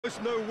There's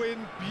no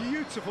wind,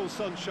 beautiful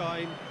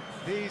sunshine.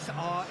 These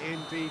are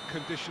indeed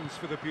conditions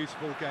for the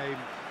beautiful game.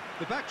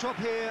 The backdrop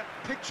here,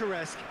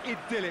 picturesque,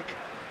 idyllic.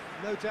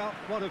 No doubt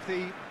one of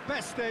the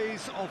best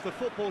days of the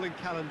footballing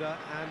calendar,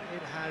 and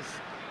it has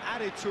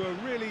added to a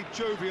really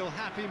jovial,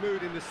 happy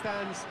mood in the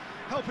stands,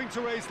 helping to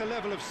raise the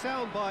level of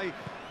sound by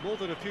more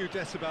than a few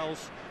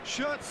decibels.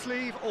 Shirt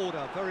sleeve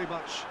order, very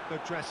much the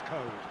dress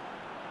code.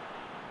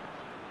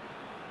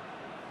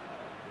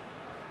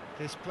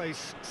 This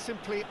place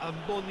simply a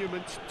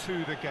monument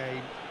to the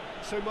game.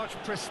 So much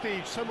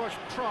prestige, so much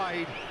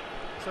pride,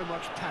 so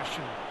much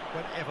passion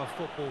whenever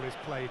football is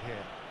played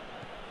here.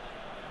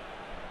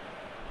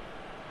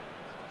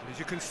 And as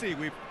you can see,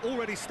 we've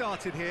already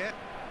started here.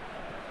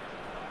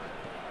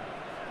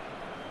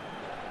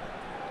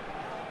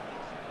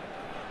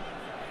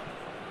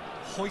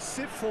 Hoists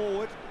it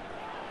forward.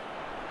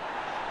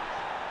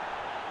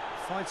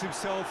 Finds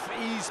himself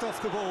eased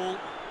off the ball.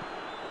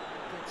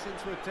 Gets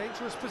into a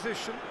dangerous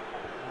position.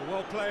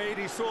 Well played,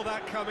 he saw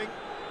that coming.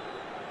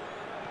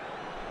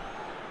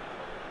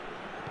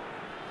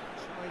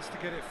 Tries to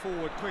get it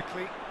forward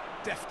quickly,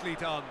 deftly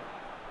done.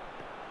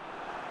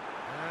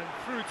 And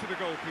through to the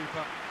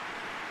goalkeeper.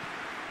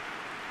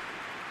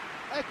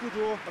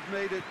 Ecuador have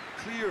made it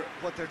clear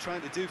what they're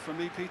trying to do for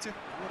me, Peter.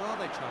 What are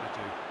they trying to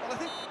do? Well, I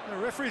think the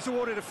referee's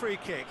awarded a free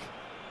kick.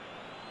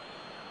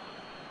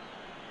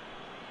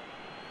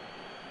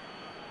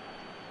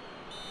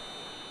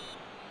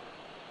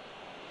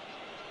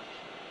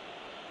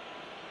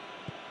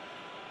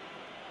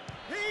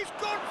 He's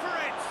gone for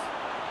it!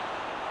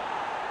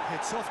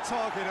 It's off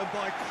target and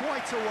by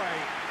quite a way.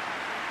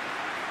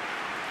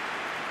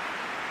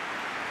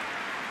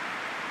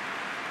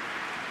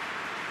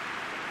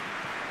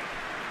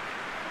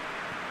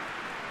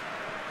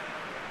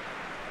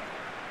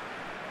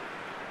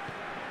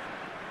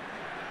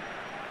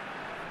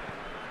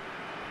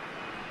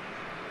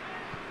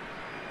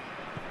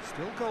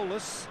 Still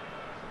goalless.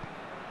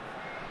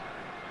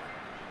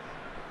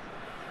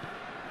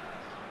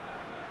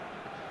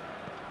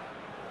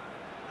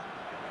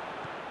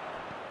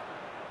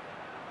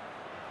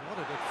 What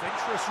an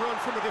adventurous run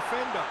from a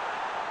defender.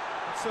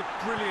 That's a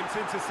brilliant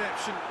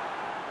interception.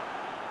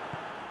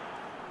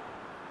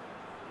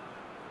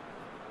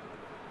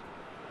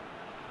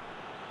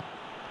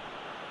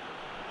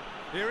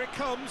 Here it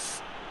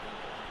comes.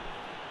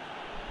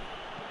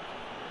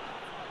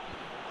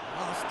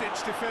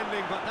 Last-ditch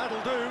defending, but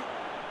that'll do.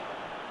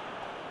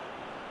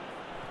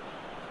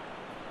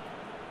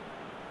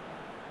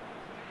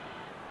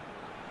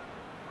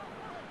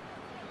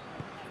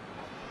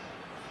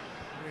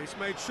 He's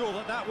made sure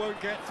that that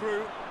won't get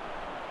through.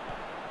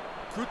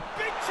 Good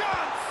big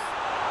chance!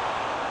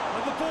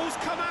 And the ball's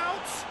come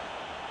out!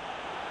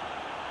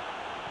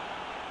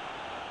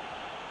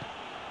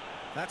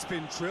 That's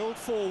been drilled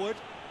forward.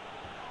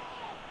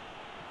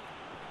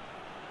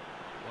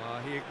 Well,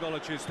 he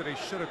acknowledges that he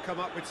should have come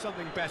up with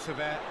something better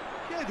there.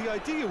 yeah, the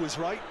idea was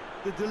right,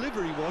 the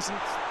delivery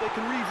wasn't. They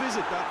can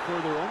revisit that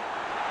further on.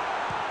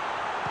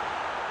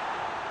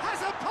 Has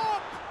a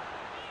pop!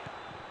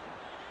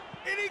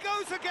 In he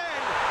goes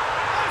again!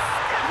 A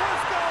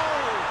skipper's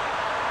goal!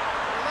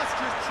 Well, let's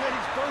just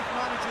change both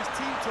managers'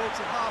 team talks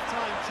at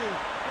half-time too.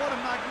 What a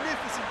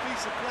magnificent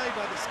piece of play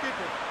by the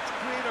skipper to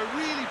create a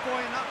really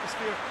buoyant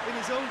atmosphere in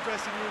his own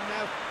dressing room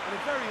now, and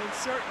a very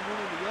uncertain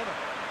one in the other.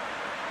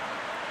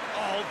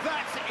 Oh,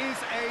 that is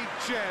a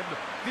gem.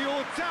 The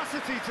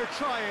audacity to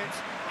try it,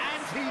 and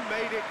he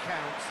made it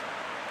count.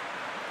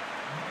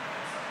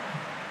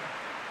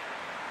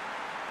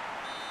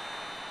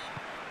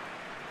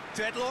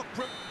 Deadlock.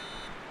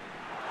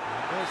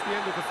 There's the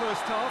end of the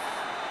first half.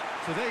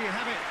 So there you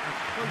have it, a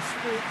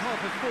close-fought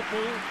half of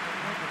football.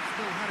 It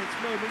still had its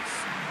moments,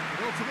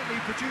 but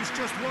ultimately produced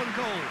just one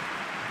goal.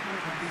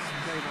 What a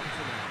decent game up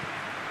to now.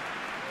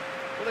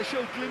 Well, they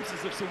showed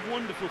glimpses of some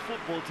wonderful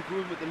football to go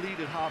in with the lead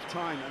at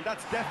half-time, and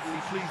that's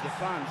definitely pleased the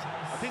fans.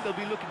 I think they'll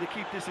be looking to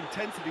keep this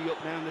intensity up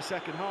now in the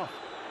second half.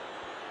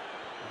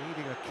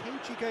 Leading a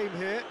cagey game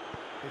here.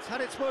 It's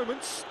had its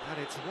moments,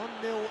 and it's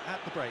 1-0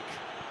 at the break.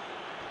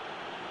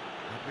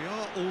 And we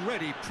are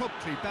already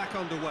promptly back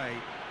underway.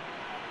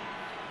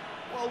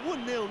 Well,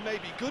 1-0 may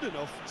be good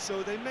enough,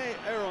 so they may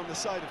err on the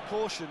side of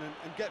caution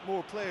and get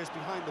more players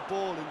behind the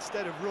ball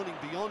instead of running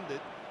beyond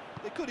it.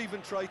 They could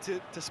even try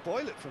to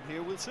spoil it from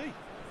here, we'll see.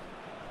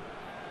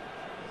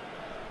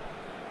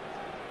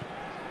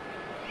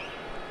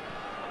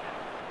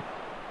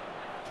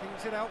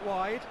 Kings it out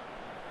wide,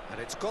 and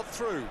it's got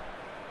through.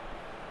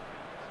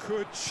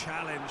 Good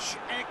challenge,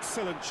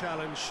 excellent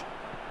challenge.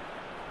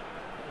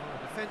 Well,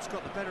 the defence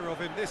got the better of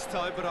him this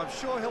time, but I'm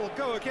sure he'll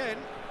go again.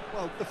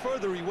 Well, the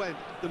further he went,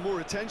 the more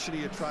attention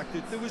he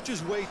attracted. There was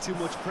just way too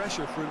much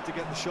pressure for him to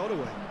get the shot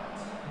away.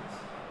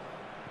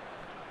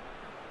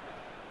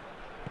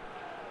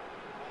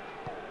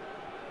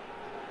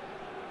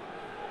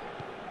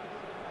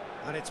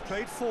 And it's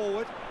played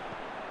forward.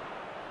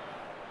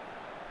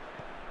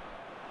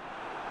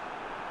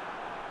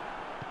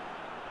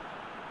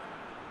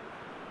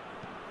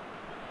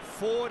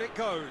 Forward it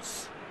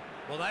goes.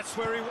 Well, that's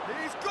where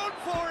he's gone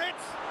for it!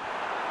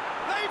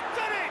 They've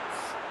done it!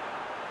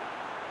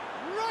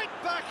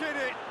 Right back in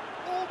it!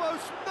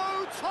 Almost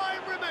no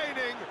time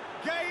remaining.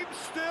 Game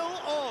still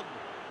on.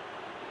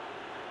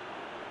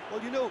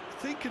 Well, you know,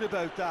 thinking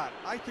about that,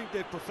 I think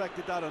they've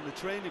perfected that on the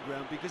training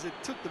ground because it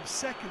took them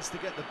seconds to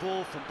get the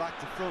ball from back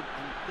to front,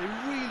 and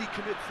they really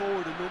commit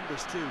forward in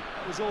numbers too.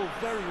 That was all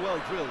very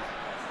well drilled.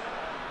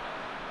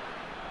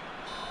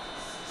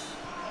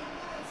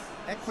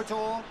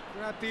 Ecuador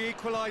grab the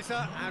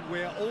equaliser, and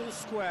we're all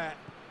square.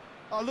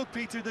 Oh, look,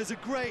 Peter, there's a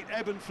great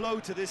ebb and flow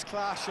to this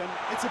clash, and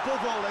it's above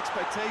all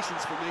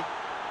expectations for me.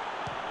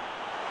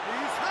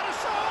 He's had a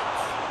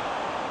shot!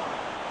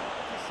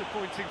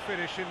 Disappointing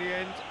finish in the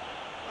end.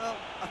 Well,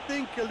 I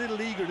think a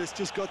little eagerness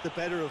just got the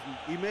better of him.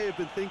 He may have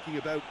been thinking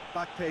about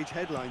back-page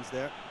headlines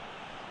there.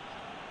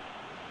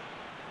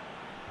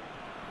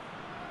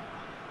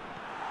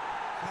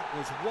 That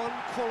was one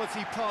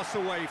quality pass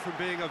away from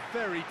being a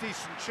very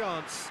decent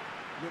chance.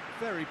 Looked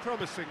very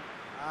promising.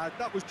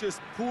 That was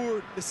just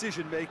poor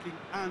decision-making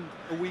and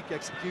a weak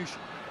execution.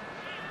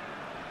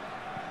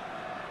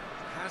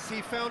 Has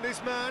he found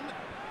his man?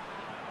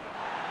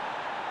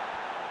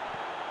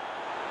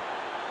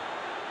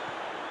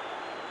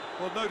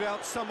 Well, no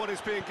doubt someone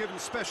is being given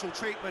special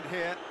treatment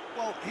here.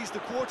 Well, he's the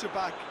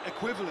quarterback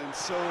equivalent,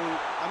 so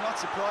I'm not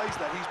surprised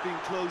that he's being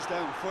closed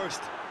down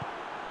first.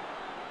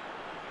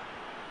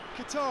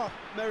 Qatar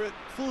merit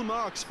full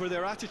marks for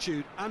their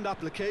attitude and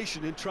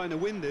application in trying to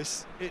win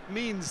this. It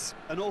means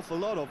an awful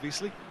lot,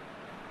 obviously.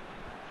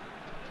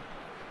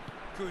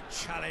 Good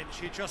challenge,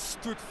 he just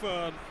stood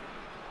firm.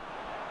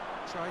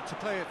 Tried to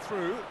play it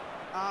through.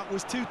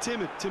 Was too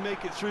timid to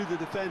make it through the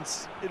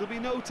defence. It'll be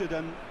noted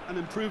and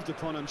improved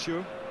upon, I'm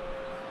sure.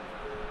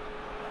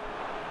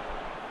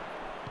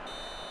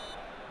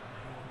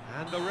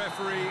 And the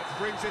referee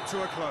brings it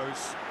to a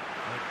close.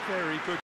 A very good